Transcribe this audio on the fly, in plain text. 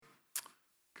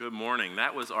Good morning.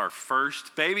 That was our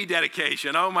first baby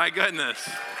dedication. Oh my goodness.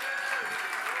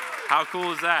 How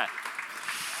cool is that?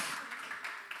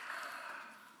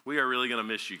 We are really going to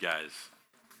miss you guys.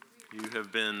 You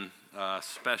have been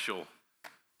special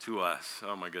to us.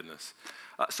 Oh my goodness.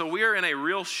 So we are in a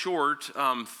real short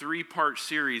three-part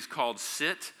series called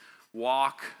Sit,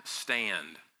 Walk,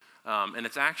 Stand. And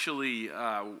it's actually,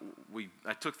 I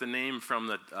took the name from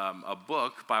a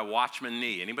book by Watchman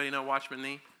Nee. Anybody know Watchman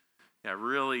Nee? Yeah,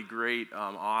 really great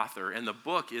author. And the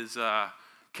book is,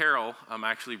 Carol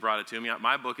actually brought it to me.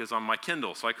 My book is on my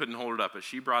Kindle, so I couldn't hold it up. But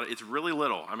she brought it. It's really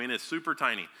little. I mean, it's super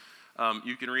tiny.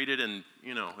 You can read it in,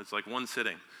 it's like one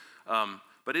sitting.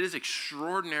 But it is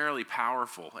extraordinarily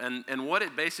powerful. And what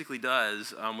it basically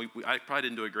does, I probably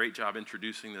didn't do a great job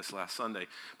introducing this last Sunday,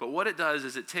 but what it does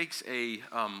is it takes a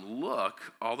look,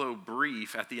 although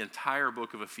brief, at the entire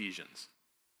book of Ephesians.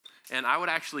 And I would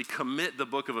actually commit the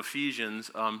book of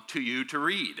Ephesians to you to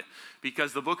read,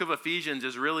 because the book of Ephesians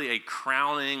is really a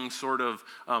crowning sort of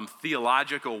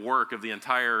theological work of the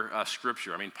entire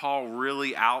scripture. I mean, Paul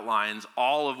really outlines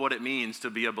all of what it means to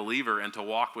be a believer and to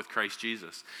walk with Christ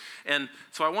Jesus. And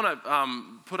so I want to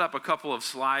put up a couple of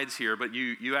slides here, but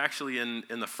you actually,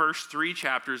 in the first three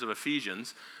chapters of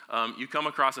Ephesians, you come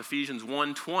across Ephesians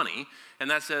 1:20, and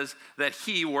that says that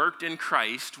he worked in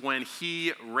Christ when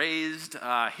he raised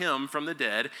him from the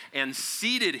dead and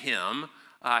seated him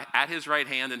at his right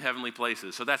hand in heavenly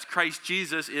places. So that's Christ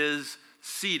Jesus is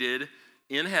seated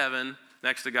in heaven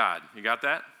next to God. You got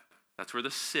that? That's where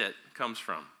the sit comes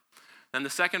from. Then the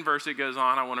second verse it goes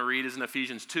on, I want to read, is in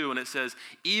Ephesians 2, and it says,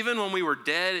 even when we were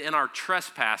dead in our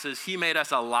trespasses, he made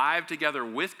us alive together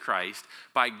with Christ.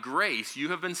 By grace you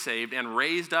have been saved and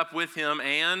raised up with him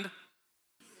and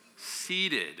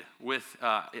seated with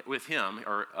him,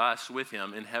 or us with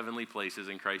him, in heavenly places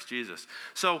in Christ Jesus.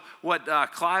 So what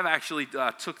Clive actually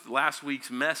took last week's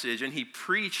message, and he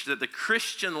preached that the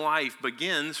Christian life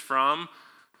begins from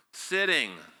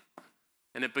sitting,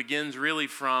 and it begins really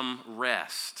from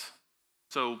rest.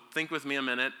 So think with me a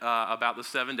minute about the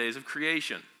 7 days of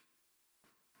creation.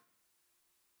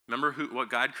 Remember what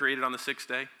God created on the sixth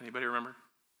day? Anybody remember?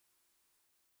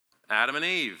 Adam and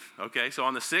Eve. Okay, so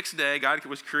on the sixth day, God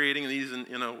was creating these and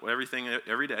everything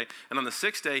every day. And on the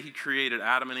sixth day, he created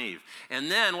Adam and Eve. And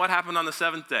then what happened on the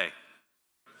seventh day?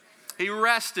 He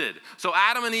rested. So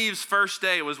Adam and Eve's first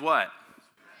day was what?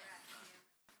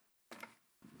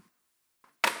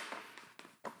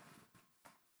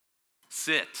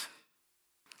 Sit.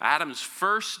 Adam's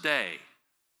first day,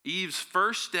 Eve's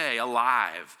first day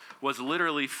alive, was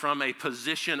literally from a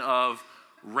position of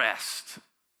rest.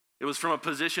 It was from a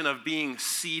position of being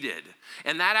seated.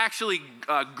 And that actually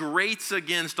grates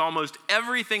against almost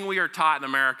everything we are taught in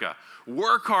America.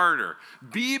 Work harder,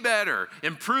 be better,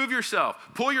 improve yourself,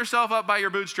 pull yourself up by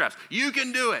your bootstraps. You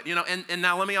can do it. And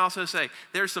now let me also say,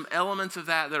 there's some elements of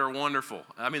that are wonderful.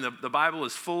 I mean, the Bible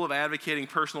is full of advocating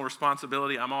personal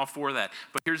responsibility. I'm all for that.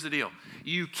 But here's the deal.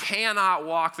 You cannot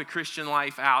walk the Christian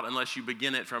life out unless you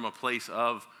begin it from a place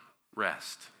of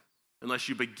rest. Unless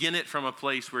you begin it from a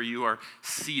place where you are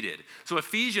seated. So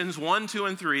Ephesians 1, 2,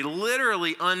 and 3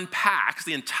 literally unpacks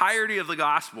the entirety of the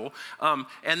gospel. And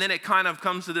then it kind of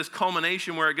comes to this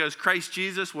culmination where it goes, Christ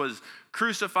Jesus was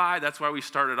crucified. That's why we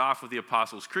started off with the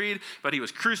Apostles' Creed. But he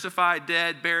was crucified,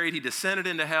 dead, buried. He descended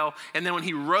into hell. And then when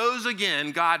he rose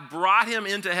again, God brought him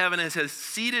into heaven and has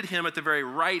seated him at the very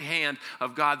right hand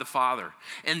of God the Father.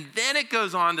 And then it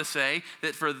goes on to say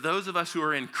that for those of us who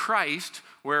are in Christ,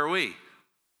 where are we?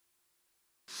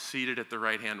 Seated at the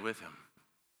right hand with him.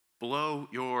 Blow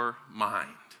your mind.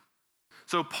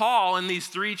 So Paul, in these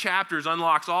three chapters,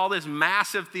 unlocks all this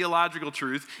massive theological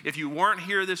truth. If you weren't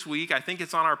here this week, I think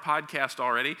it's on our podcast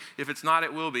already. If it's not,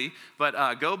 it will be.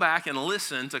 But go back and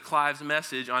listen to Clive's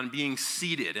message on being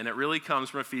seated, and it really comes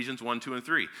from Ephesians 1, 2, and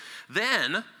 3.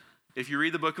 Then, if you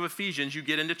read the book of Ephesians, you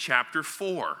get into chapter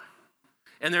 4.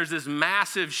 And there's this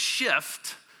massive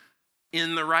shift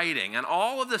in the writing. And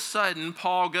all of a sudden,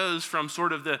 Paul goes from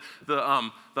sort of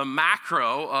the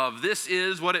macro of this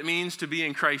is what it means to be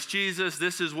in Christ Jesus,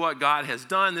 this is what God has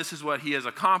done, this is what he has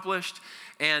accomplished,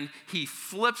 and he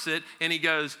flips it and he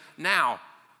goes, now,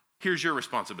 here's your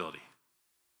responsibility.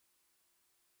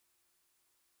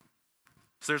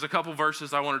 So there's a couple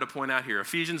verses I wanted to point out here.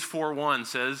 Ephesians 4:1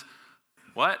 says,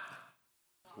 what?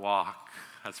 Walk.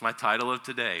 That's my title of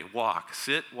today. Walk.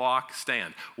 Sit, walk,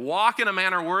 stand. Walk in a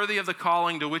manner worthy of the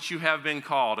calling to which you have been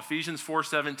called. Ephesians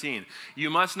 4:17.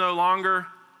 You must no longer,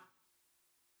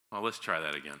 well, let's try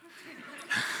that again.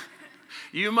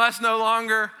 You must no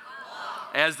longer,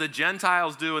 as the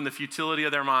Gentiles do in the futility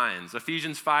of their minds.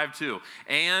 Ephesians 5:2.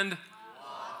 And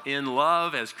in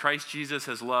love as Christ Jesus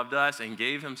has loved us and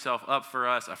gave himself up for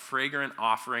us, a fragrant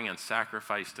offering and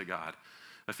sacrifice to God.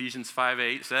 Ephesians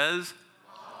 5:8 says,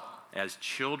 as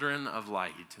children of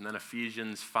light. And then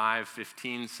Ephesians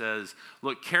 5:15 says,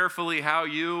 look carefully how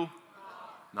you,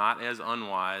 not as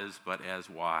unwise, but as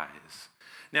wise.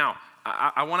 Now,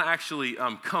 I want to actually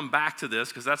come back to this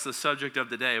because that's the subject of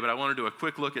the day, but I want to do a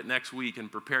quick look at next week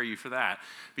and prepare you for that.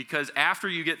 Because after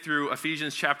you get through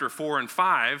Ephesians chapter 4 and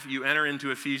 5, you enter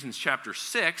into Ephesians chapter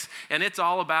 6, and it's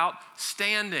all about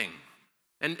standing.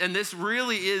 And this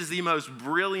really is the most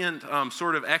brilliant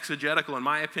sort of exegetical, in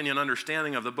my opinion,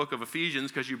 understanding of the book of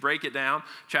Ephesians, because you break it down.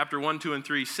 Chapter 1, 2, and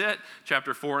 3, sit.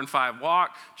 Chapter 4 and 5,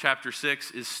 walk. Chapter 6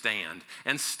 is stand.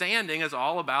 And standing is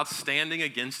all about standing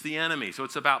against the enemy. So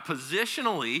it's about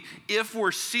positionally, if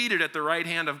we're seated at the right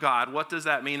hand of God, what does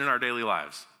that mean in our daily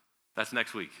lives? That's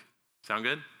next week. Sound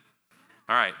good?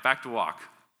 All right, back to walk.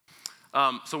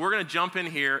 So we're going to jump in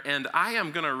here, and I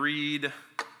am going to read...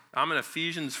 I'm in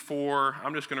Ephesians 4.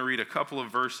 I'm just going to read a couple of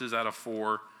verses out of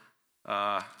 4,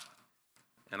 and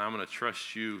I'm going to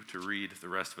trust you to read the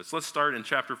rest of it. So let's start in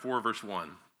chapter 4, verse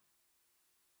 1.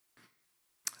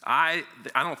 I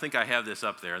don't think I have this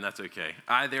up there, and that's okay.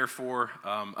 I, therefore,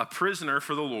 a prisoner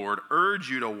for the Lord, urge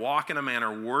you to walk in a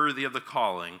manner worthy of the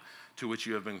calling to which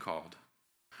you have been called,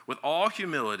 with all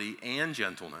humility and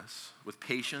gentleness, with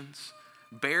patience,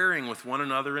 bearing with one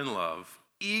another in love,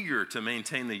 eager to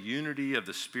maintain the unity of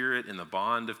the Spirit in the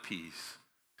bond of peace.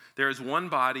 There is one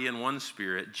body and one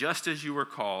Spirit, just as you were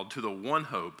called to the one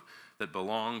hope that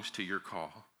belongs to your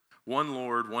call. One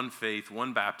Lord, one faith,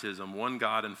 one baptism, one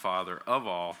God and Father of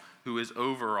all, who is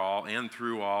over all and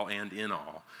through all and in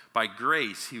all. By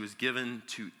grace he was given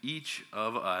to each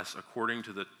of us according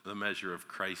to the measure of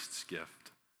Christ's gift.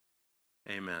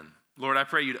 Amen. Lord, I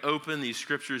pray you'd open these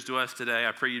scriptures to us today.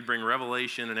 I pray you'd bring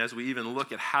revelation, and as we even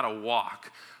look at how to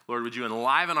walk, Lord, would you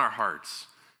enliven our hearts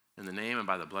in the name and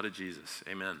by the blood of Jesus.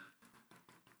 Amen.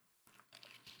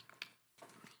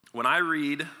 When I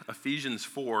read Ephesians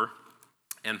 4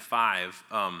 and 5,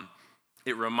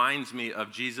 it reminds me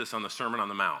of Jesus on the Sermon on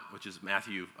the Mount, which is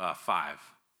Matthew 5,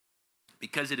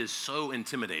 because it is so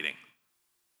intimidating.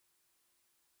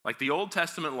 Like the Old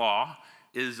Testament law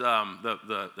is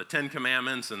the Ten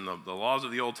Commandments and the laws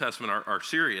of the Old Testament are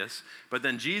serious, but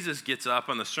then Jesus gets up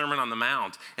on the Sermon on the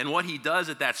Mount, and what he does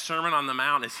at that Sermon on the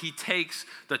Mount is he takes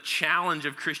the challenge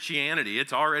of Christianity.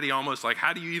 It's already almost like,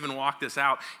 how do you even walk this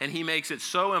out? And he makes it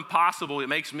so impossible, it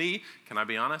makes me, can I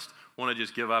be honest, want to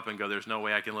just give up and go, there's no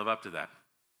way I can live up to that.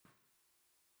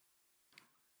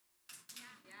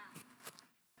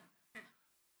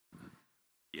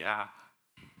 Yeah.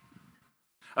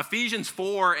 Ephesians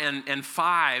 4 and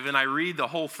 5, and I read the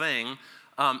whole thing,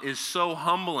 is so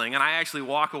humbling, and I actually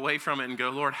walk away from it and go,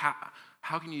 Lord,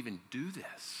 how can you even do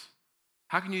this?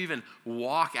 How can you even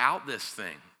walk out this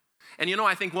thing? And you know,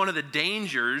 I think one of the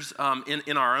dangers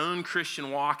in our own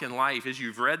Christian walk in life is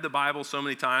you've read the Bible so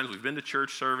many times, we've been to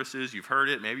church services, you've heard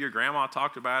it, maybe your grandma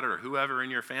talked about it or whoever in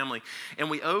your family, and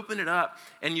we open it up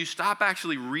and you stop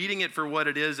actually reading it for what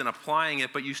it is and applying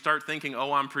it, but you start thinking,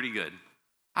 oh, I'm pretty good.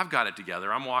 I've got it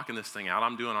together. I'm walking this thing out.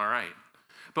 I'm doing all right.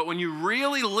 But when you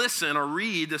really listen or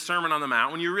read the Sermon on the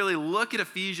Mount, when you really look at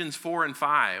Ephesians 4 and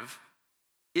 5,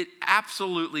 it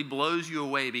absolutely blows you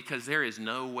away because there is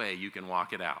no way you can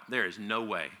walk it out. There is no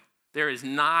way. There is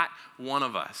not one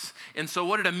of us. And so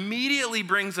what it immediately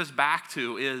brings us back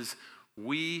to is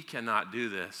we cannot do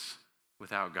this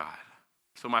without God.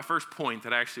 So my first point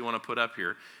that I actually want to put up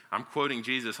here, I'm quoting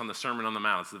Jesus on the Sermon on the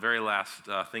Mount. It's the very last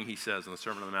thing he says on the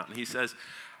Sermon on the Mount. And he says,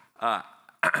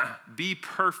 be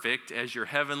perfect as your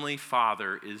heavenly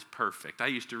Father is perfect. I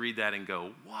used to read that and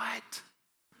go, what?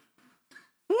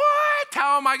 What?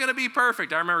 How am I going to be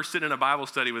perfect? I remember sitting in a Bible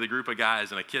study with a group of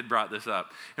guys and a kid brought this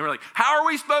up. And we're like, how are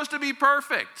we supposed to be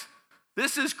perfect?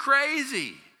 This is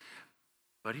crazy.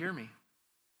 But hear me.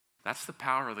 That's the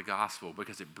power of the gospel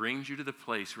because it brings you to the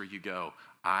place where you go,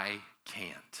 I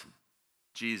can't.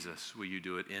 Jesus, will you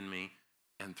do it in me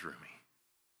and through me?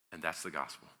 And that's the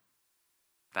gospel.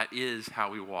 That is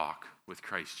how we walk with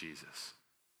Christ Jesus.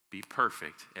 Be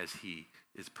perfect as he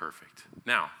is perfect.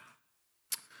 Now,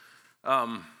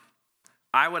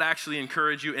 I would actually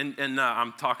encourage you, and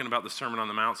I'm talking about the Sermon on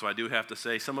the Mount, so I do have to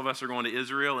say, some of us are going to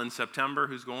Israel in September.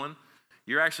 Who's going?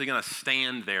 You're actually going to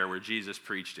stand there where Jesus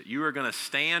preached it. You are going to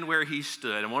stand where he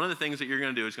stood. And one of the things that you're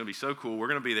going to do is going to be so cool. We're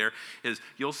going to be there is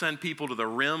you'll send people to the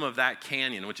rim of that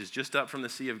canyon, which is just up from the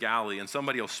Sea of Galilee, and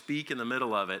somebody will speak in the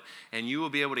middle of it, and you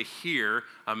will be able to hear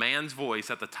a man's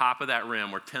voice at the top of that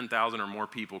rim where 10,000 or more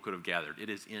people could have gathered. It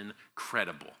is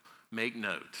incredible. Make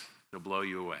note. It'll blow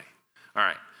you away. All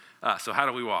right. So how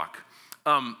do we walk?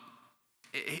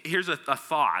 Here's a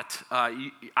thought.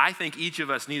 I think each of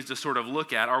us needs to sort of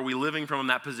look at, are we living from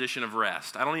that position of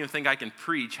rest? I don't even think I can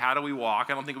preach how do we walk.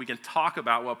 I don't think we can talk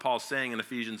about what Paul's saying in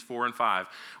Ephesians 4 and 5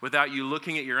 without you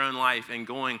looking at your own life and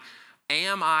going,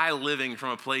 am I living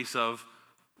from a place of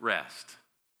rest?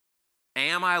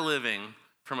 Am I living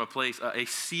from a place, a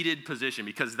seated position?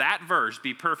 Because that verse,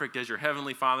 be perfect as your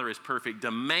heavenly Father is perfect,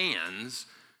 demands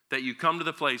that you come to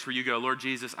the place where you go, Lord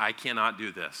Jesus, I cannot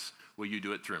do this. Will you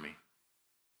do it through me?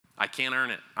 I can't earn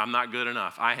it. I'm not good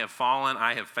enough. I have fallen.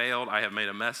 I have failed. I have made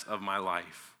a mess of my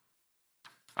life.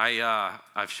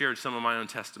 I've shared some of my own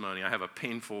testimony. I have a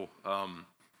painful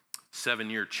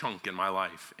 7-year chunk in my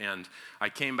life. And I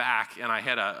came back and I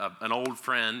had an old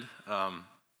friend,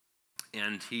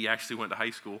 and he actually went to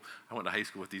high school. I went to high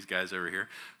school with these guys over here.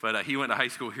 But he went to high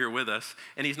school here with us.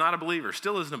 And he's not a believer,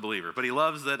 still isn't a believer. But he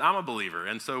loves that I'm a believer.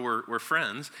 And so we're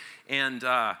friends. And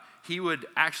he would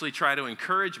actually try to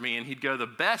encourage me. And he'd go, the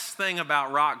best thing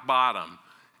about rock bottom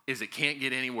is it can't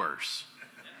get any worse.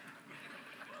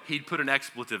 He'd put an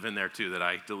expletive in there too that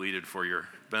I deleted for your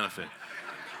benefit.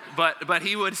 But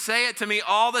he would say it to me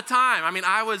all the time. I mean,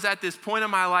 I was at this point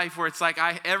in my life where it's like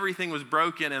everything was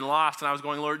broken and lost, and I was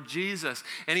going, Lord Jesus.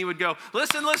 And he would go,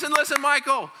 listen,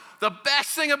 Michael. The best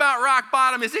thing about rock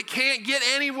bottom is it can't get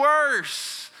any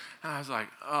worse. And I was like,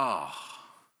 oh.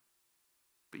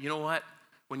 But you know what?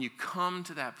 When you come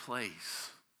to that place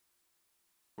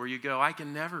where you go, I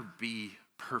can never be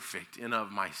perfect in of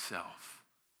myself.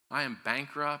 I am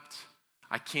bankrupt.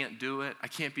 I can't do it. I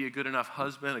can't be a good enough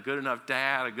husband, a good enough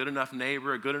dad, a good enough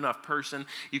neighbor, a good enough person.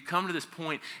 You come to this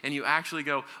point and you actually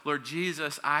go, Lord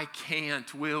Jesus, I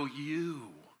can't, will you?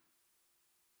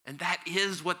 And that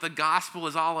is what the gospel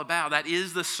is all about. That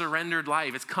is the surrendered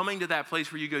life. It's coming to that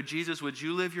place where you go, Jesus, would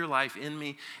you live your life in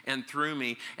me and through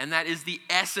me? And that is the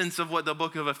essence of what the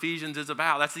book of Ephesians is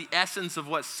about. That's the essence of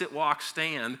what Sit, Walk,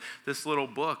 Stand, this little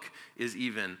book, is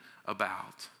even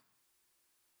about.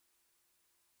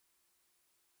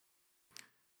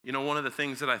 You know, one of the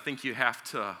things that I think you have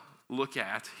to look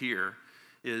at here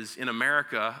is in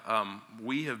America,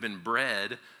 we have been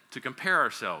bred to compare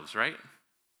ourselves, right?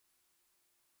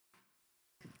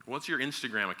 What's your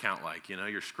Instagram account like? You know,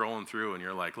 you're scrolling through and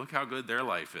you're like, look how good their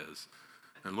life is.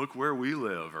 And look where we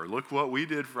live, or look what we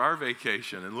did for our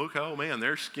vacation. And look, oh man,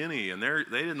 they're skinny and they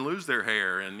didn't lose their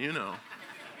hair. And you know,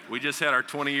 we just had our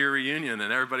 20-year reunion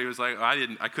and everybody was like,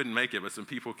 I couldn't make it, but some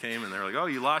people came and they're like, oh,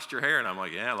 you lost your hair. And I'm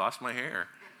like, yeah, I lost my hair.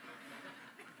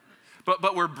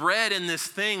 But we're bred in this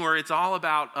thing where it's all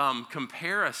about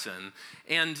comparison.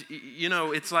 And, you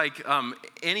know, it's like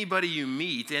anybody you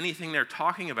meet, anything they're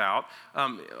talking about,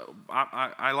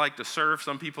 I like to surf.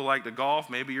 Some people like to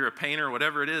golf. Maybe you're a painter,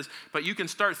 whatever it is. But you can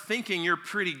start thinking you're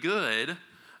pretty good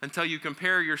until you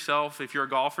compare yourself. If you're a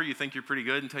golfer, you think you're pretty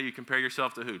good until you compare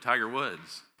yourself to who? Tiger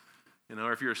Woods. You know,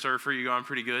 or if you're a surfer, you go, I'm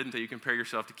pretty good until you compare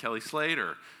yourself to Kelly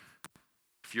Slater.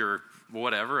 If you're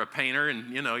whatever, a painter,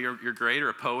 and you know you're great, or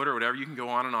a poet, or whatever, you can go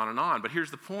on and on and on. But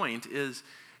here's the point: is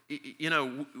you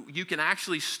know you can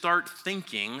actually start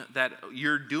thinking that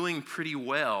you're doing pretty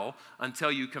well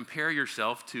until you compare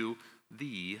yourself to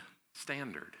the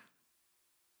standard.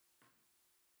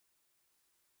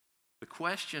 The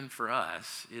question for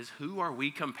us is, who are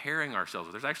we comparing ourselves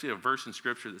with? There's actually a verse in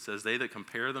Scripture that says, "They that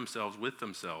compare themselves with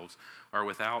themselves are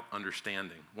without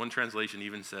understanding." One translation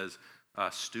even says,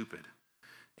 "stupid."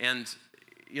 And,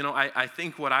 you know, I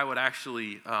think what I would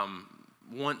actually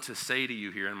want to say to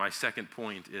you here in my second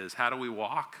point is, how do we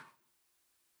walk?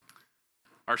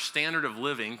 Our standard of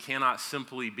living cannot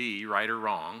simply be right or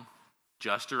wrong,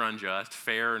 just or unjust,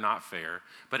 fair or not fair,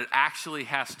 but it actually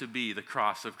has to be the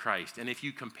cross of Christ. And if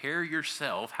you compare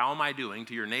yourself, how am I doing,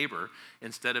 to your neighbor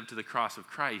instead of to the cross of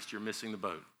Christ, you're missing the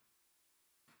boat.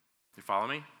 You follow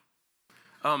me?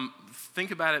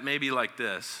 Think about it maybe like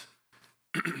this.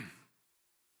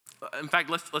 In fact,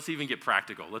 let's even get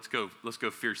practical. Let's go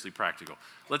fiercely practical.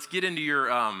 Let's get into your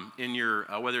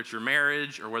whether it's your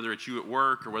marriage, or whether it's you at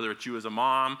work, or whether it's you as a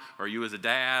mom, or you as a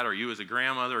dad, or you as a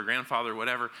grandmother or grandfather, or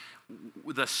whatever.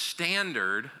 The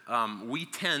standard, we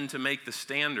tend to make the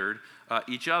standard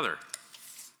each other.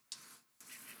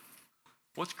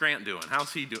 What's Grant doing?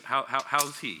 How's he doing?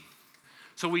 How's he?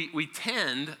 So we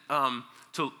tend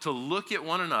to look at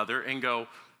one another and go,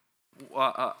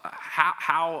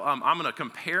 I'm going to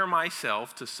compare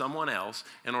myself to someone else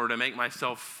in order to make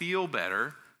myself feel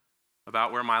better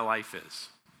about where my life is.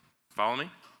 Follow me?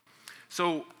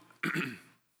 So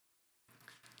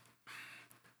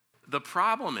the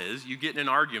problem is you get in an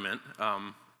argument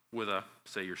with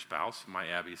say your spouse. My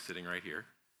Abby's sitting right here.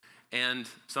 And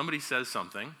somebody says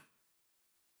something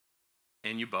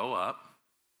and you bow up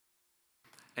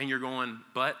and you're going,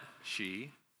 but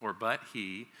she or but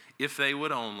he, if they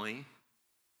would only,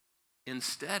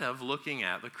 instead of looking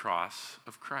at the cross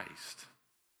of Christ.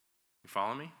 You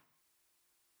follow me?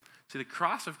 See, the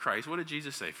cross of Christ, what did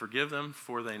Jesus say? Forgive them,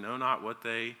 for they know not what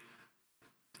they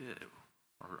did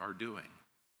or are doing.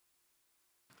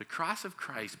 The cross of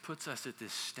Christ puts us at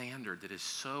this standard that is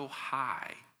so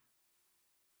high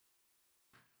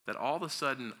that all of a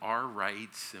sudden our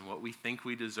rights and what we think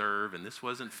we deserve, and this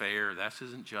wasn't fair, this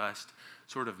isn't just,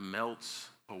 sort of melts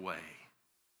away.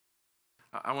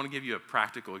 I want to give you a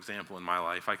practical example in my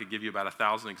life. I could give you about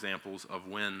 1,000 examples of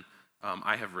when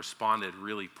I have responded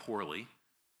really poorly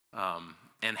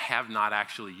and have not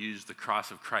actually used the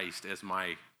cross of Christ as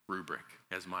my rubric,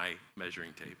 as my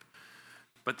measuring tape.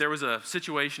 But there was a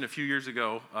situation a few years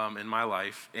ago in my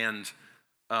life, and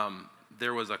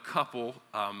there was a couple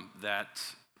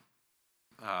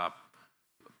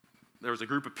there was a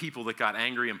group of people that got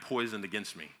angry and poisoned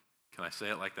against me. Can I say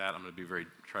it like that? I'm going to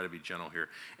try to be gentle here.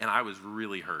 And I was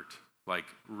really hurt, like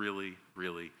really,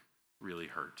 really, really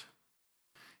hurt.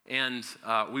 And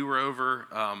we were over,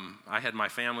 I had my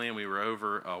family, and we were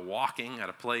over walking at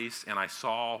a place, and I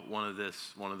saw one of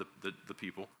the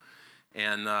people,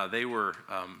 and they were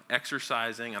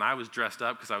exercising, and I was dressed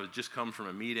up because I was just come from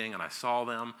a meeting, and I saw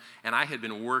them, and I had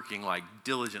been working like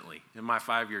diligently in my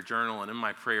 5-year journal and in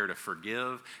my prayer to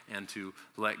forgive and to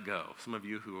let go. Some of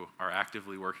you who are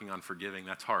actively working on forgiving,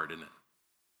 that's hard, isn't it?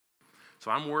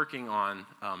 So I'm working on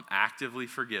actively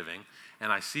forgiving,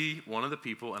 and I see one of the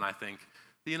people, and I think,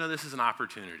 this is an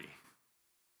opportunity.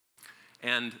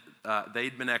 And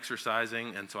they'd been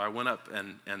exercising, and so I went up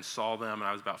and saw them, and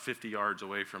I was about 50 yards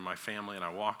away from my family, and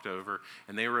I walked over,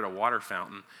 and they were at a water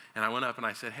fountain, and I went up and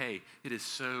I said, "Hey, it is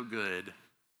so good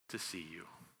to see you."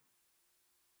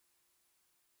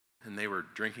 And they were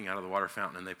drinking out of the water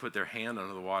fountain, and they put their hand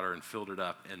under the water and filled it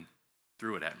up and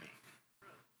threw it at me.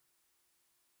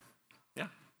 Yeah.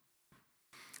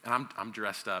 And I'm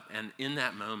dressed up, and in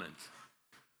that moment,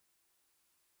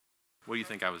 what do you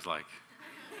think I was like?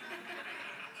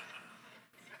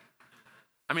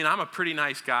 I mean, I'm a pretty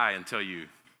nice guy until you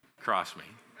cross me.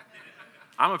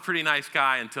 I'm a pretty nice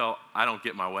guy until I don't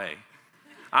get my way.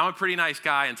 I'm a pretty nice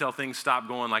guy until things stop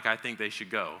going like I think they should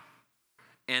go.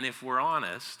 And if we're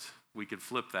honest, we could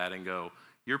flip that and go,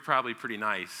 you're probably pretty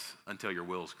nice until your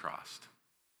will's crossed.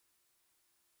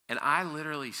 And I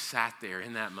literally sat there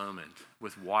in that moment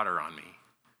with water on me.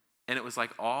 And it was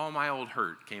like all my old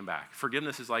hurt came back.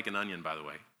 Forgiveness is like an onion, by the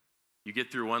way. You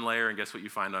get through one layer, and guess what you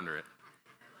find under it?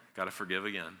 Got to forgive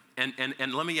again.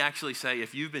 And let me actually say,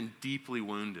 if you've been deeply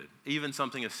wounded, even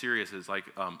something as serious as like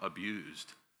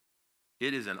abused,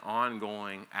 it is an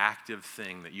ongoing, active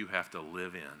thing that you have to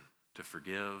live in, to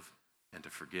forgive and to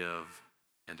forgive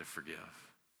and to forgive.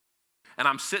 And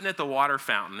I'm sitting at the water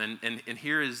fountain, and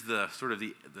here is the sort of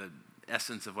the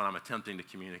essence of what I'm attempting to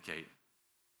communicate.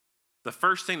 The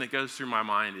first thing that goes through my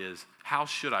mind is, how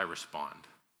should I respond?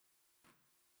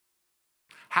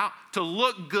 How to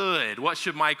look good, what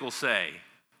should Michael say?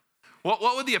 What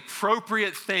would the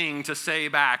appropriate thing to say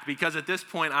back? Because at this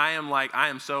point, I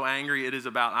am so angry,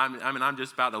 I'm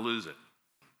just about to lose it.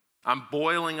 I'm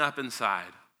boiling up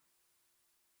inside.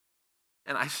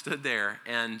 And I stood there,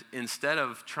 and instead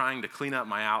of trying to clean up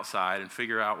my outside and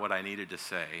figure out what I needed to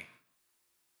say,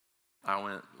 I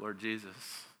went, "Lord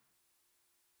Jesus,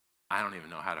 I don't even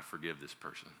know how to forgive this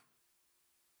person.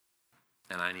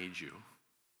 And I need you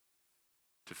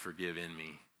to forgive in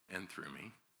me and through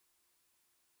me."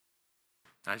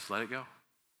 I just let it go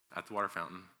at the water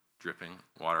fountain, dripping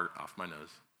water off my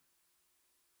nose.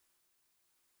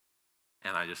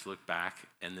 And I just looked back,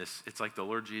 and it's like the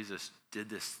Lord Jesus did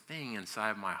this thing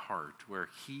inside my heart where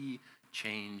he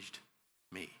changed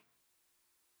me.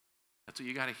 That's what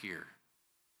you got to hear.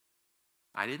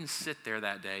 I didn't sit there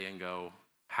that day and go,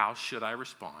 how should I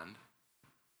respond?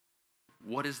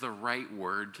 What is the right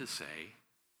word to say?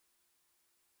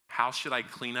 How should I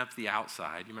clean up the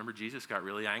outside? You remember Jesus got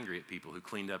really angry at people who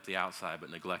cleaned up the outside but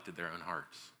neglected their own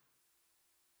hearts.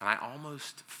 And I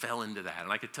almost fell into that.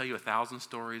 And I could tell you 1,000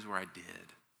 stories where I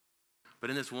did.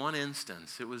 But in this one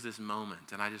instance, it was this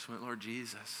moment. And I just went, "Lord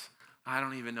Jesus, I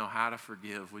don't even know how to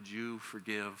forgive. Would you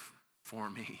forgive for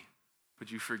me?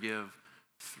 Would you forgive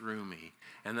through me?"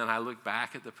 And then I looked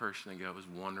back at the person and go, "It was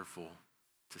wonderful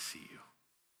to see you."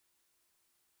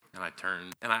 And I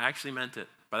turned, and I actually meant it.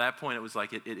 By that point, it was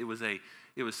like it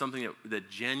was something that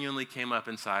genuinely came up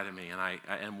inside of me.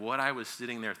 And what I was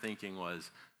sitting there thinking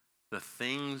was, the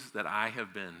things that I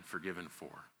have been forgiven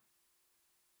for,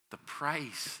 the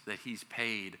price that he's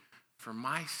paid for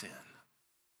my sin,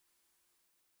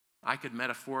 I could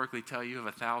metaphorically tell you of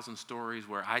 1,000 stories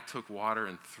where I took water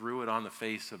and threw it on the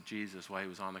face of Jesus while he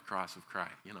was on the cross of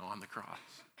Christ, on the cross.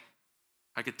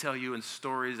 I could tell you in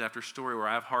stories after story where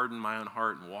I've hardened my own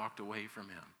heart and walked away from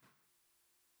him.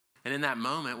 And in that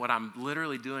moment, what I'm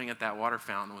literally doing at that water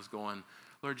fountain was going,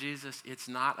 Lord Jesus, it's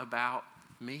not about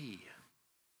me.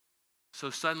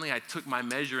 So suddenly I took my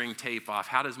measuring tape off.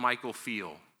 How does Michael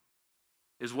feel?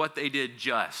 Is what they did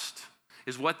just?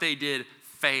 Is what they did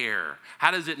fair?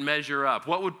 How does it measure up?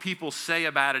 What would people say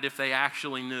about it if they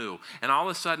actually knew? And all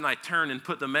of a sudden I turned and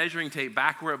put the measuring tape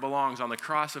back where it belongs, on the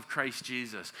cross of Christ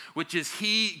Jesus, which is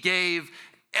he gave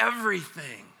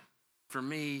everything for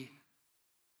me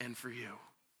and for you.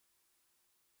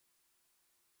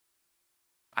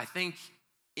 I think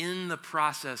in the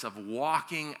process of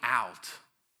walking out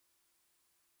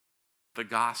the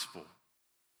gospel,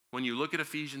 when you look at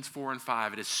Ephesians 4 and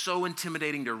 5, it is so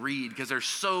intimidating to read because there's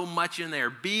so much in there.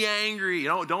 Be angry.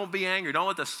 Don't be angry. Don't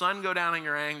let the sun go down in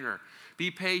your anger.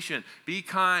 Be patient. Be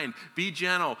kind. Be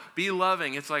gentle. Be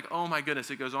loving. It's like, oh my goodness,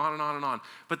 it goes on and on and on.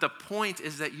 But the point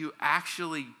is that you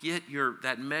actually get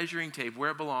that measuring tape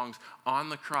where it belongs, on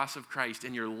the cross of Christ,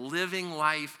 and you're living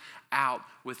life out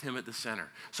with him at the center.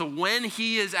 So when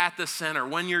he is at the center,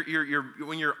 when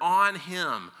you're on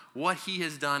him, what he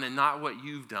has done and not what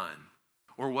you've done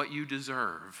or what you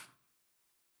deserve,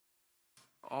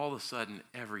 all of a sudden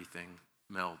everything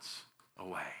melts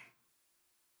away.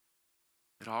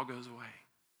 It all goes away.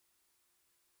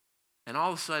 And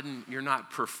all of a sudden you're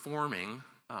not performing.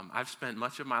 I've spent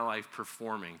much of my life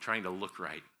performing, trying to look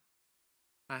right.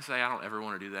 I say, I don't ever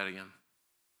want to do that again.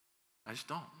 I just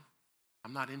don't.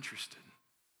 I'm not interested.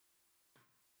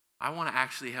 I want to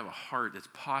actually have a heart that's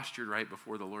postured right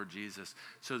before the Lord Jesus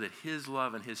so that his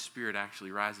love and his spirit actually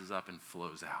rises up and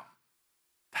flows out.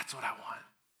 That's what I want.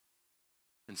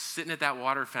 And sitting at that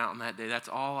water fountain that day, that's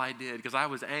all I did, because I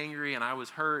was angry and I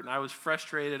was hurt and I was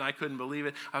frustrated and I couldn't believe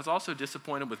it. I was also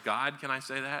disappointed with God. Can I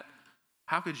say that?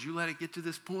 How could you let it get to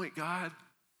this point, God?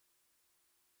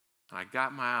 And I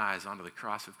got my eyes onto the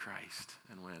cross of Christ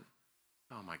and went,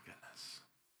 oh my goodness.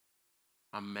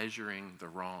 I'm measuring the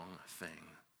wrong thing.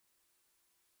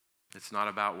 It's not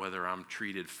about whether I'm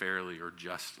treated fairly or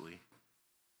justly.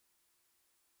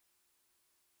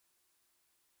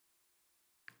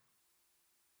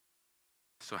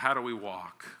 So how do we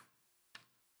walk?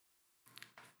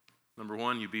 Number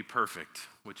one, you be perfect,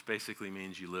 which basically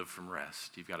means you live from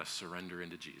rest. You've got to surrender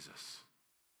into Jesus.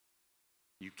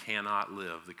 You cannot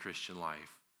live the Christian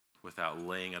life without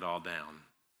laying it all down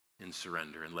in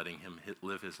surrender and letting him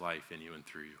live his life in you and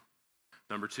through you.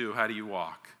 Number two, how do you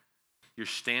walk? Your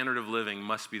standard of living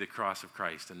must be the cross of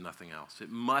Christ and nothing else. It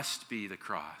must be the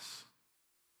cross.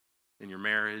 In your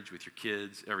marriage, with your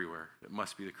kids, everywhere. It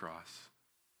must be the cross.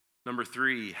 Number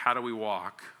three, how do we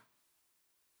walk?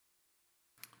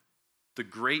 The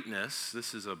greatness,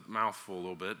 this is a mouthful a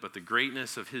little bit, but the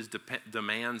greatness of his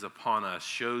demands upon us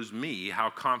shows me how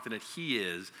confident he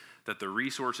is that the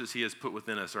resources he has put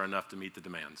within us are enough to meet the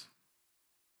demands.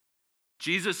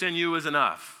 Jesus in you is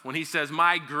enough. When he says,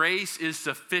 my grace is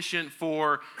sufficient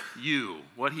for you,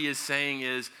 what he is saying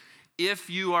is,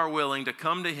 if you are willing to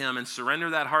come to him and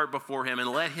surrender that heart before him and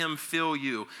let him fill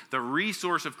you, the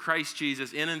resource of Christ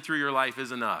Jesus in and through your life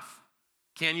is enough.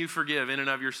 Can you forgive in and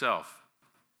of yourself?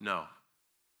 No.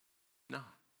 No.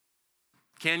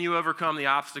 Can you overcome the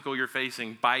obstacle you're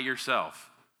facing by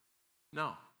yourself?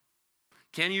 No.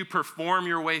 Can you perform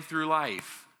your way through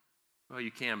life? Well, you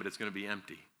can, but it's going to be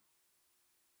empty.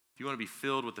 If you want to be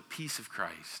filled with the peace of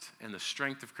Christ and the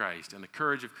strength of Christ and the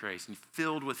courage of Christ and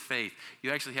filled with faith,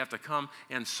 you actually have to come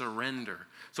and surrender.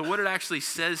 So what it actually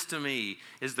says to me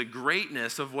is the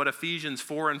greatness of what Ephesians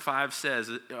 4 and 5 says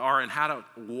are in how to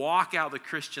walk out the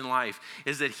Christian life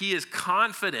is that he is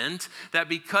confident that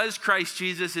because Christ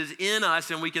Jesus is in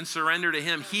us and we can surrender to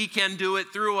him, he can do it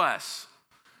through us.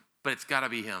 But it's got to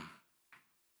be him.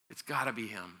 It's got to be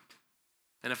him.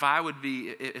 And if I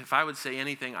would say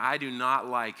anything, I do not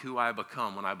like who I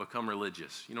become when I become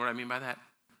religious. You know what I mean by that?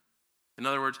 In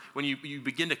other words, when you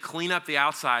begin to clean up the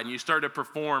outside and you start to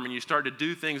perform and you start to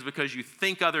do things because you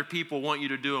think other people want you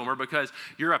to do them or because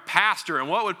you're a pastor and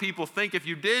what would people think if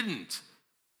you didn't?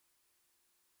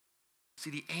 See,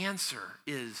 the answer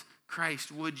is,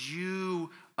 Christ, would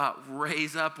you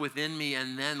raise up within me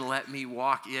and then let me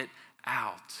walk it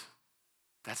out?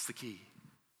 That's the key.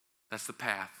 That's the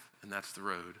path. And that's the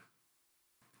road.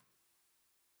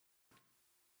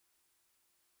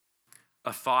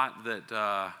 A thought that,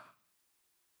 a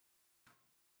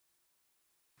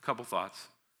couple thoughts.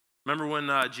 Remember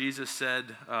when Jesus said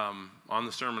on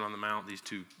the Sermon on the Mount, these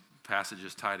two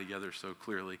passages tie together so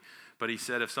clearly, but he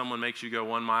said, if someone makes you go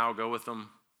 1 mile, go with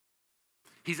them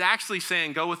He's actually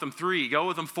saying, go with them 3, go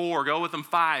with them 4, go with them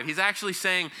 5. He's actually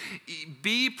saying,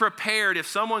 be prepared if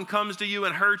someone comes to you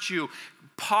and hurts you.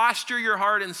 Posture your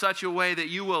heart in such a way that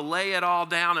you will lay it all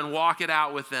down and walk it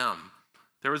out with them.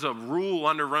 There was a rule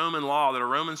under Roman law that a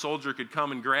Roman soldier could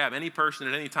come and grab any person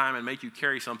at any time and make you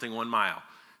carry something 1 mile.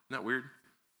 Isn't that weird?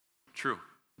 True.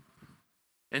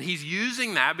 And he's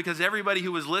using that because everybody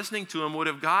who was listening to him would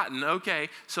have gotten, okay,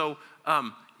 so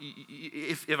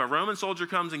if a Roman soldier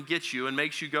comes and gets you and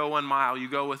makes you go 1 mile, you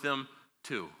go with them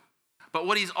 2. But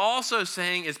what he's also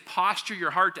saying is posture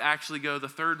your heart to actually go the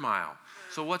 3rd mile.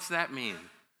 So what's that mean?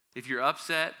 If you're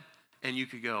upset and you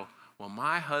could go, well,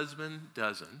 my husband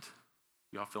doesn't,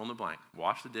 y'all fill in the blank,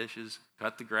 wash the dishes,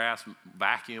 cut the grass,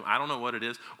 vacuum, I don't know what it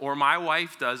is, or my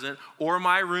wife doesn't, or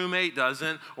my roommate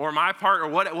doesn't, or my partner,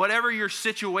 whatever your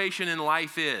situation in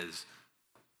life is.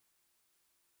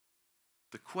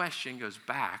 The question goes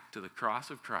back to the cross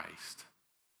of Christ,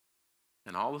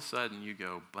 and all of a sudden you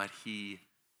go, but he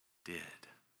did.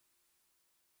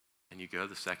 And you go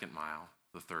the 2nd mile,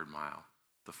 the 3rd mile,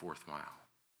 the 4th mile.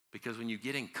 Because when you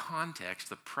get in context,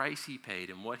 the price he paid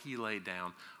and what he laid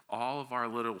down, all of our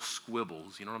little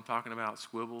squibbles, you know what I'm talking about,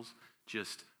 squibbles,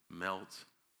 just melt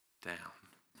down.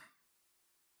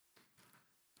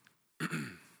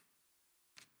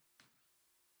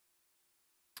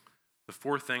 The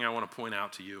 4th thing I want to point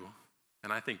out to you,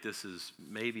 and I think this is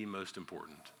maybe most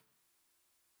important.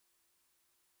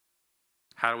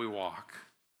 How do we walk?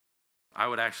 I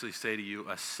would actually say to you,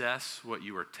 assess what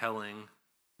you are telling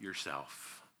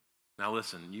yourself. Now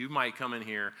listen, you might come in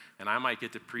here and I might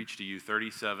get to preach to you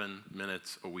 37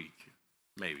 minutes a week,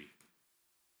 maybe.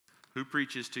 Who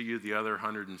preaches to you the other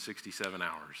 167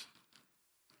 hours?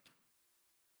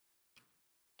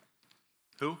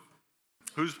 Who?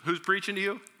 Who's preaching to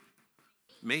you?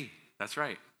 Me. That's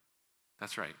right.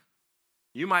 That's right.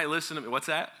 You might listen to me. What's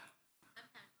that?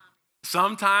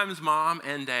 Sometimes mom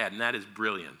and dad, and that is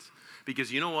brilliant.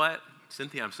 Because you know what?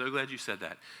 Cynthia, I'm so glad you said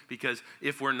that. Because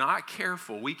if we're not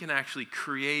careful, we can actually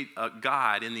create a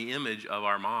God in the image of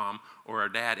our mom or our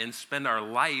dad and spend our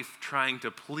life trying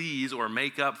to please or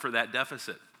make up for that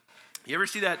deficit. You ever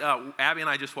see that? Abby and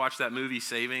I just watched that movie,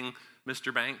 Saving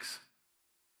Mr. Banks.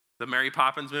 The Mary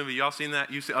Poppins movie. Y'all seen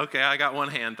that? You say, okay, I got 1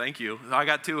 hand. Thank you. I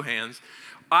got 2 hands.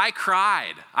 I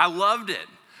cried. I loved it.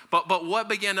 But what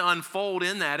began to unfold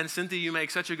in that, and Cynthia, you make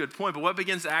such a good point, but what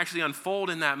begins to actually unfold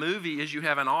in that movie is you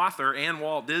have an author and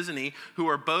Walt Disney who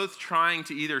are both trying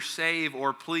to either save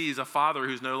or please a father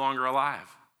who's no longer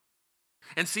alive.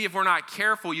 And see, if we're not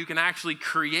careful, you can actually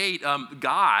create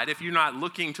God. If you're not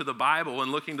looking to the Bible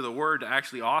and looking to the Word to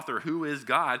actually author who is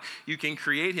God, you can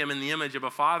create him in the image of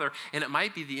a father, and it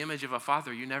might be the image of a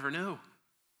father you never knew.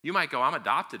 You might go, I'm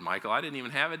adopted, Michael. I didn't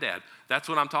even have a dad. That's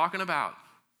what I'm talking about.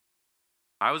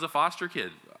 I was a foster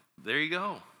kid. There you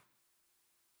go.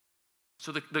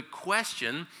 So the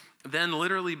question then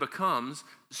literally becomes,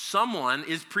 someone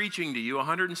is preaching to you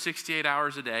 168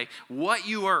 hours a day,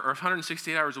 or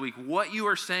 168 hours a week, what you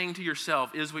are saying to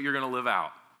yourself is what you're going to live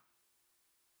out.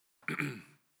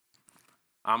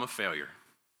 I'm a failure.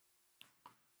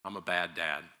 I'm a bad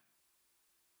dad.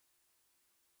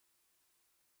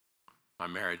 My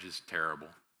marriage is terrible.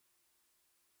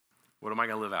 What am I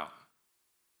going to live out?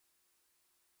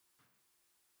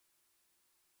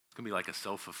 It's going to be like a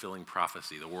self-fulfilling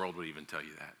prophecy. The world would even tell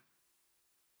you that.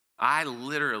 I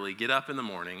literally get up in the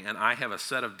morning and I have a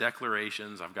set of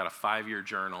declarations. I've got a 5-year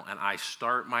journal, and I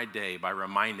start my day by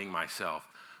reminding myself,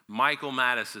 Michael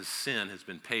Mattis' sin has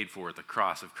been paid for at the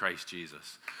cross of Christ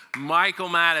Jesus. Michael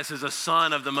Mattis is a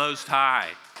son of the Most High.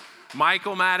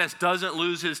 Michael Mattis doesn't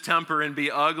lose his temper and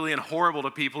be ugly and horrible to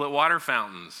people at water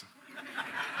fountains.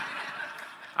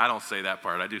 I don't say that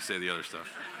part. I do say the other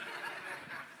stuff.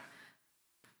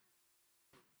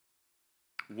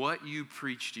 What you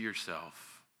preach to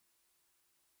yourself.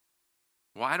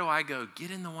 Why do I go,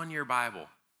 get in the 1-year Bible?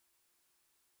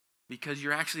 Because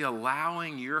you're actually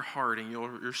allowing your heart and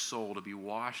your soul to be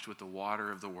washed with the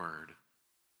water of the Word.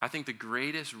 I think the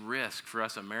greatest risk for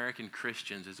us American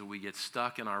Christians is that we get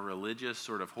stuck in our religious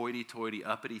sort of hoity-toity,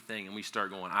 uppity thing, and we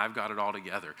start going, I've got it all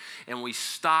together. And we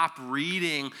stop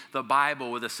reading the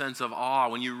Bible with a sense of awe.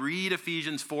 When you read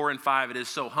Ephesians 4 and 5, it is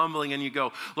so humbling, and you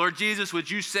go, Lord Jesus, would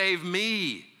you save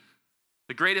me?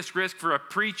 The greatest risk for a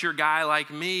preacher guy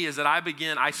like me is that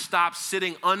I stop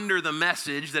sitting under the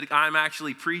message that I'm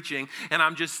actually preaching, and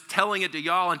I'm just telling it to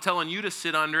y'all and telling you to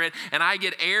sit under it, and I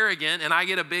get arrogant and I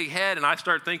get a big head and I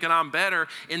start thinking I'm better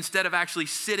instead of actually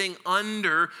sitting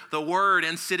under the Word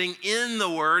and sitting in the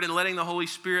Word and letting the Holy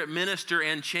Spirit minister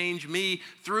and change me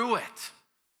through it.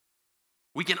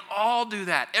 We can all do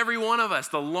that, every one of us.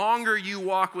 The longer you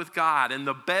walk with God and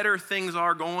the better things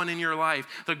are going in your life,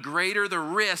 the greater the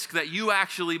risk that you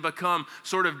actually become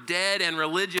sort of dead and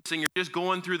religious and you're just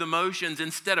going through the motions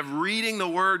instead of reading the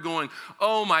word going,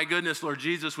 oh my goodness, Lord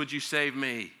Jesus, would you save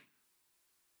me?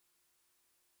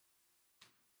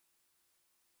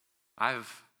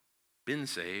 I've been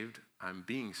saved, I'm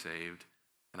being saved,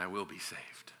 and I will be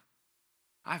saved.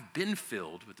 I've been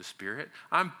filled with the Spirit.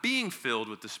 I'm being filled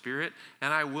with the Spirit,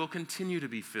 and I will continue to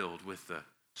be filled with the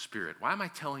Spirit. Why am I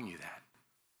telling you that?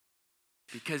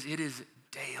 Because it is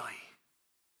daily.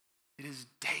 It is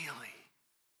daily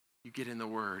you get in the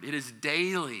Word. It is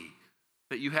daily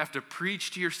that you have to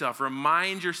preach to yourself,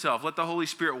 remind yourself, let the Holy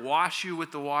Spirit wash you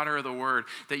with the water of the Word,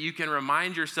 that you can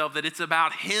remind yourself that it's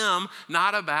about Him,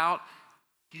 not about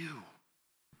you.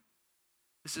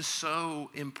 This is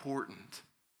so important.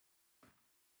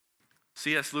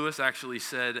 C.S. Lewis actually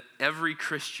said, every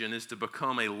Christian is to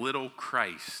become a little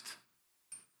Christ.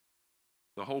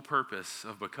 The whole purpose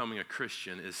of becoming a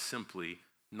Christian is simply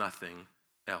nothing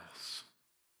else.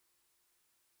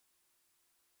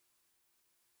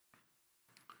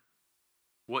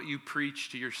 What you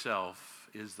preach to yourself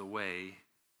is the way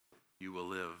you will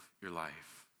live your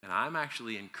life. And I'm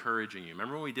actually encouraging you.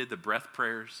 Remember when we did the breath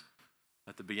prayers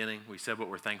at the beginning? We said what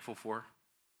we're thankful for.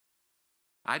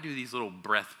 I do these little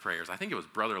breath prayers. I think it was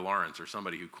Brother Lawrence or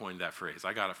somebody who coined that phrase.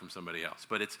 I got it from somebody else.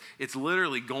 But it's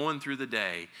literally going through the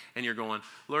day and you're going,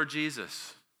 Lord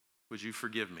Jesus, would you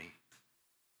forgive me?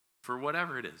 For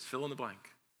whatever it is, fill in the blank.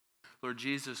 Lord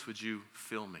Jesus, would you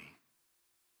fill me?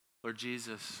 Lord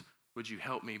Jesus, would you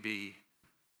help me be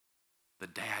the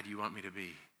dad you want me to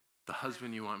be? The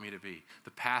husband you want me to be?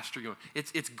 The pastor you want?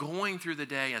 It's going through the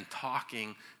day and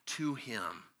talking to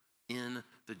Him in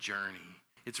the journey.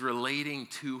 It's relating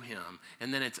to Him,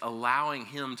 and then it's allowing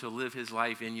Him to live His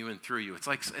life in you and through you. It's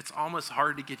like it's almost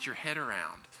hard to get your head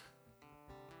around.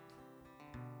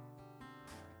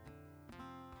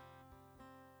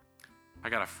 I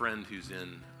got a friend who's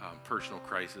in personal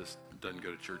crisis, doesn't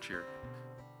go to church here,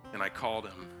 and I called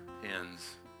him and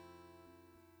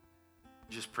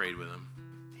just prayed with him.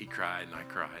 He cried and I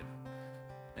cried,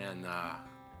 and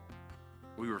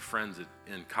we were friends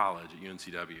in college at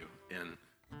UNCW, and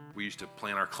we used to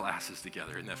plan our classes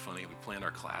together. Isn't that funny? We planned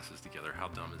our classes together. How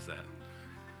dumb is that?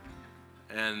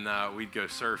 And we'd go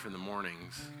surf in the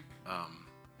mornings,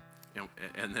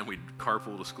 and then we'd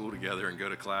carpool to school together and go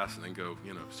to class and then go,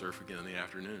 surf again in the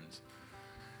afternoons.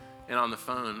 And on the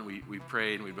phone, we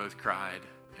prayed and we both cried.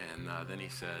 And then he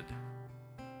said,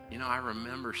 I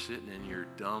remember sitting in your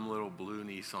dumb little blue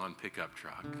Nissan pickup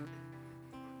truck.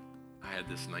 I had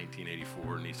this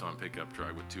 1984 Nissan pickup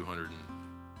truck with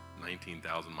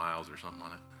 219,000 miles or something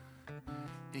on it.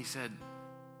 And he said,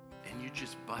 and you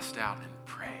just bust out and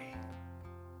pray.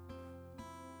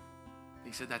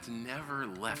 He said, that's never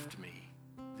left me.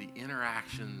 The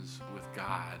interactions with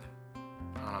God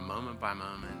on a moment by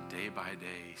moment, day by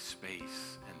day,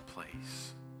 space and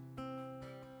place.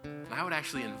 And I would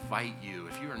actually invite you,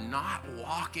 if you are not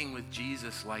walking with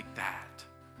Jesus like that,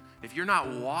 if you're not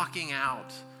walking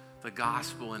out the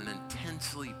gospel in an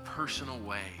intensely personal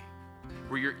way,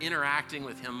 where you're interacting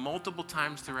with Him multiple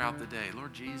times throughout the day,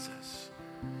 Lord Jesus,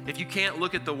 if you can't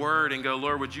look at the Word and go,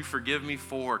 Lord, would you forgive me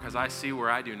because I see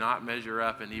where I do not measure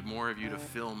up and need more of you to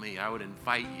fill me, I would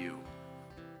invite you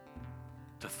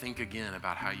to think again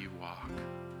about how you walk.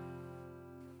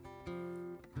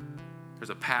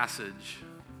 There's a passage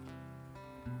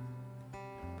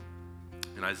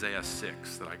in Isaiah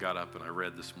 6 that I got up and I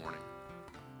read this morning.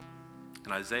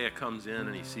 And Isaiah comes in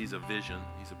and he sees a vision.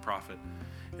 He's a prophet.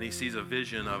 And he sees a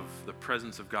vision of the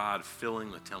presence of God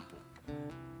filling the temple.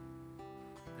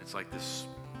 It's like this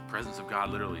presence of God,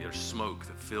 literally, there's smoke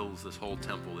that fills this whole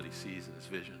temple that he sees in this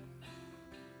vision.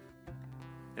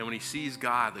 And when he sees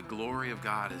God, the glory of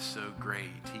God is so great,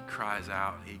 he cries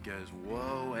out, he goes,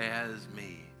 woe is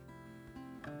me.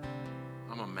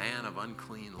 I'm a man of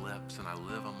unclean lips, and I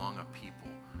live among a people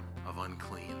of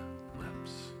unclean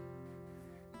lips.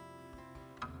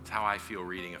 That's how I feel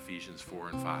reading Ephesians 4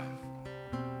 and 5.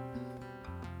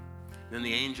 Then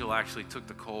the angel actually took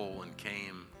the coal and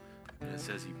came, and it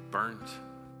says he burnt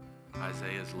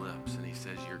Isaiah's lips, and he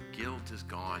says, your guilt is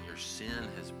gone, your sin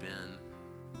has been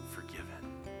forgiven.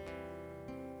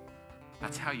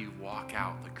 That's how you walk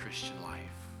out the Christian life.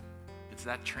 It's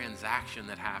that transaction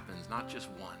that happens not just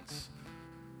once,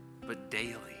 but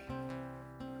daily.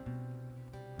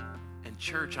 And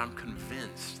church, I'm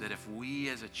convinced that if we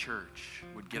as a church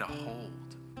would get a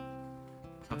hold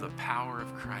of the power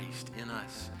of Christ in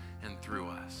us and through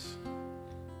us,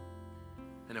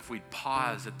 and if we'd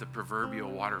pause at the proverbial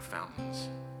water fountains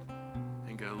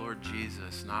and go, Lord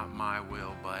Jesus, not my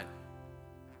will, but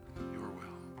your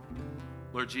will.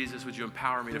 Lord Jesus, would you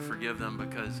empower me to forgive them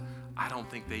because I don't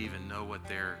think they even know what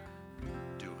they're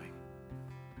doing.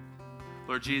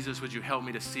 Lord Jesus, would you help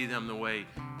me to see them the way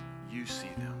you see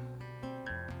them?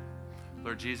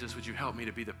 Lord Jesus, would you help me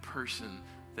to be the person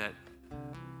that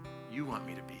you want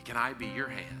me to be? Can I be your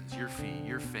hands, your feet,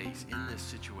 your face in this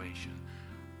situation?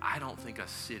 I don't think a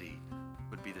city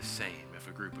would be the same if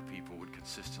a group of people would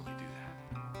consistently do that.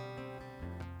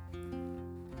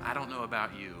 I don't know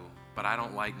about you, but I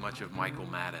don't like much of Michael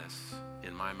Mattis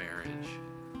in my marriage,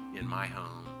 in my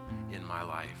home, in my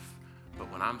life.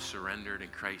 But when I'm surrendered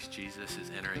and Christ Jesus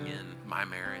is entering in my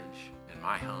marriage and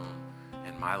my home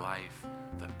and my life,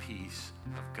 the peace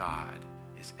of God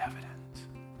is evident.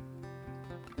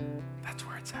 That's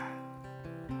where it's at.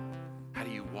 How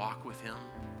do you walk with him?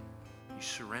 You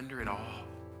surrender it all.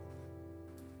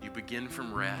 You begin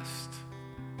from rest.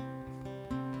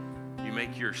 You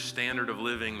make your standard of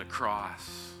living the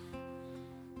cross.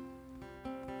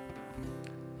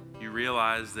 You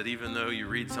realize that even though you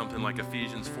read something like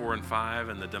Ephesians 4 and 5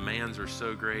 and the demands are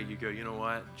so great, you go, you know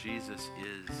what? Jesus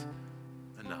is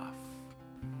enough.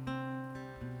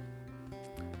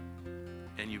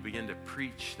 And you begin to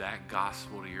preach that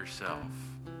gospel to yourself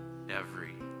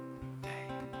every day.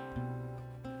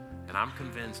 And I'm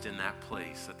convinced in that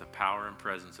place that the power and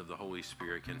presence of the Holy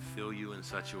Spirit can fill you in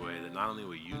such a way that not only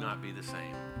will you not be the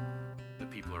same, the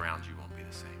people around you won't be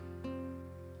the same.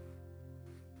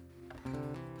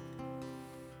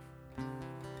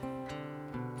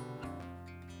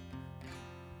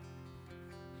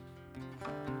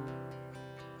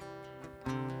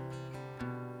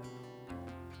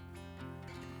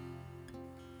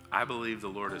 I believe the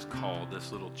Lord has called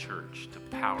this little church to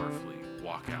powerfully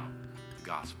walk out the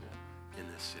gospel in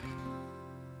this city.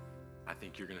 I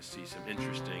think you're going to see some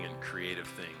interesting and creative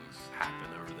things happen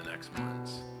over the next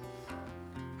months.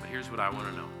 But here's what I want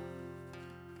to know.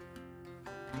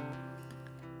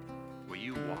 Will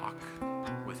you walk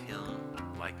with him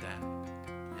like that?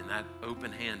 In that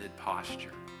open-handed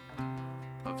posture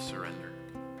of surrender?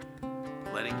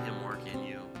 Letting him work in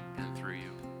you and through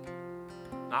you.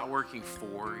 Not working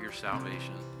for your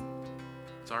salvation.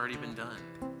 It's already been done.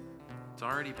 It's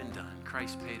already been done.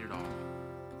 Christ paid it all.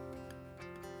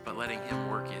 But letting him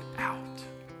work it out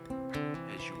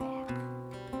as you walk.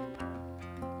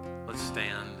 Let's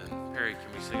stand, and Perry,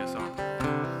 can we sing a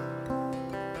song?